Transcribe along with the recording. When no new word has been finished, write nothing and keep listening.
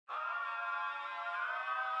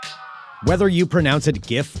Whether you pronounce it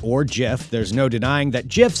GIF or GIF, there's no denying that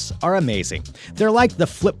GIFs are amazing. They're like the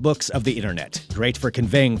flipbooks of the internet, great for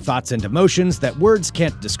conveying thoughts and emotions that words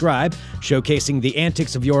can't describe, showcasing the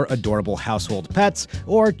antics of your adorable household pets,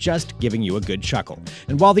 or just giving you a good chuckle.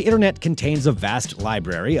 And while the internet contains a vast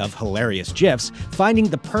library of hilarious GIFs, finding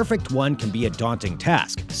the perfect one can be a daunting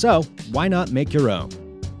task, so why not make your own?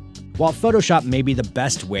 While Photoshop may be the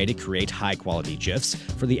best way to create high-quality GIFs,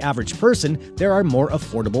 for the average person, there are more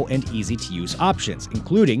affordable and easy-to-use options,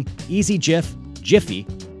 including EasyGIF, Giphy,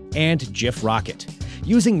 and GIF Rocket.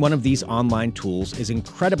 Using one of these online tools is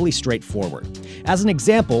incredibly straightforward. As an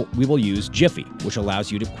example, we will use Giphy, which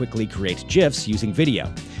allows you to quickly create GIFs using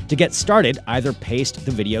video. To get started, either paste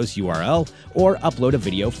the video's URL or upload a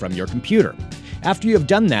video from your computer. After you have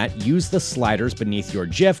done that, use the sliders beneath your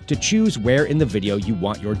GIF to choose where in the video you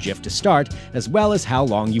want your GIF to start, as well as how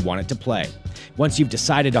long you want it to play. Once you've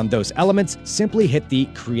decided on those elements, simply hit the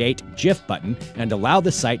Create GIF button and allow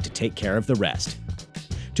the site to take care of the rest.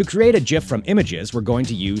 To create a GIF from images, we're going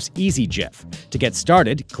to use EasyGIF. To get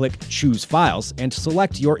started, click Choose Files and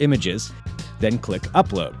select your images, then click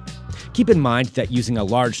Upload. Keep in mind that using a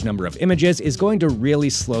large number of images is going to really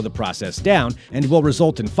slow the process down and will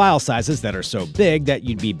result in file sizes that are so big that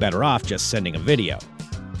you'd be better off just sending a video.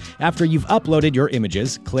 After you've uploaded your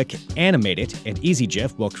images, click Animate It, and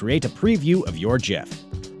EasyGIF will create a preview of your GIF.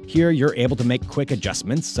 Here, you're able to make quick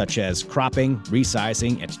adjustments such as cropping,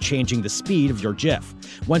 resizing, and changing the speed of your GIF.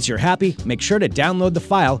 Once you're happy, make sure to download the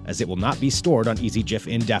file as it will not be stored on EasyGIF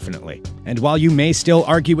indefinitely. And while you may still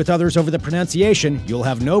argue with others over the pronunciation, you'll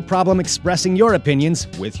have no problem expressing your opinions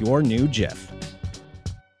with your new GIF.